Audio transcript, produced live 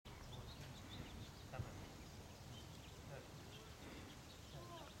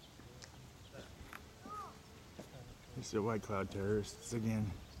It's the White Cloud terrorists again.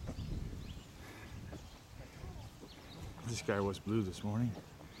 This guy was blue this morning.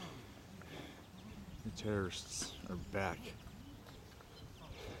 The terrorists are back.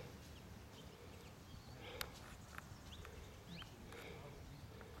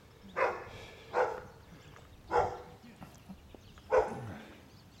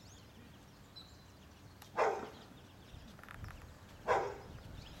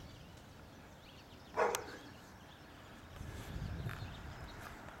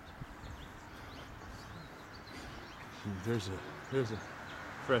 There's a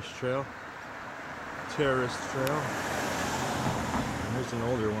fresh trail, terrorist trail, and there's an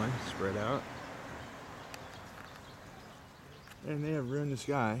older one spread out. And they have ruined the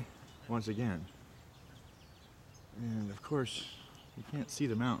sky once again. And of course, you can't see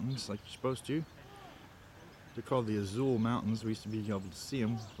the mountains like you're supposed to. They're called the Azul Mountains. We used to be able to see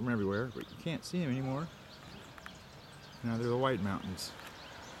them from everywhere, but you can't see them anymore. Now they're the White Mountains.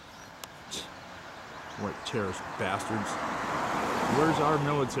 White terrorist bastards. Where's our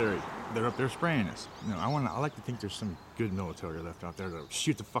military? They're up there spraying us. No, I like to think there's some good military left out there to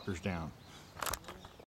shoot the fuckers down.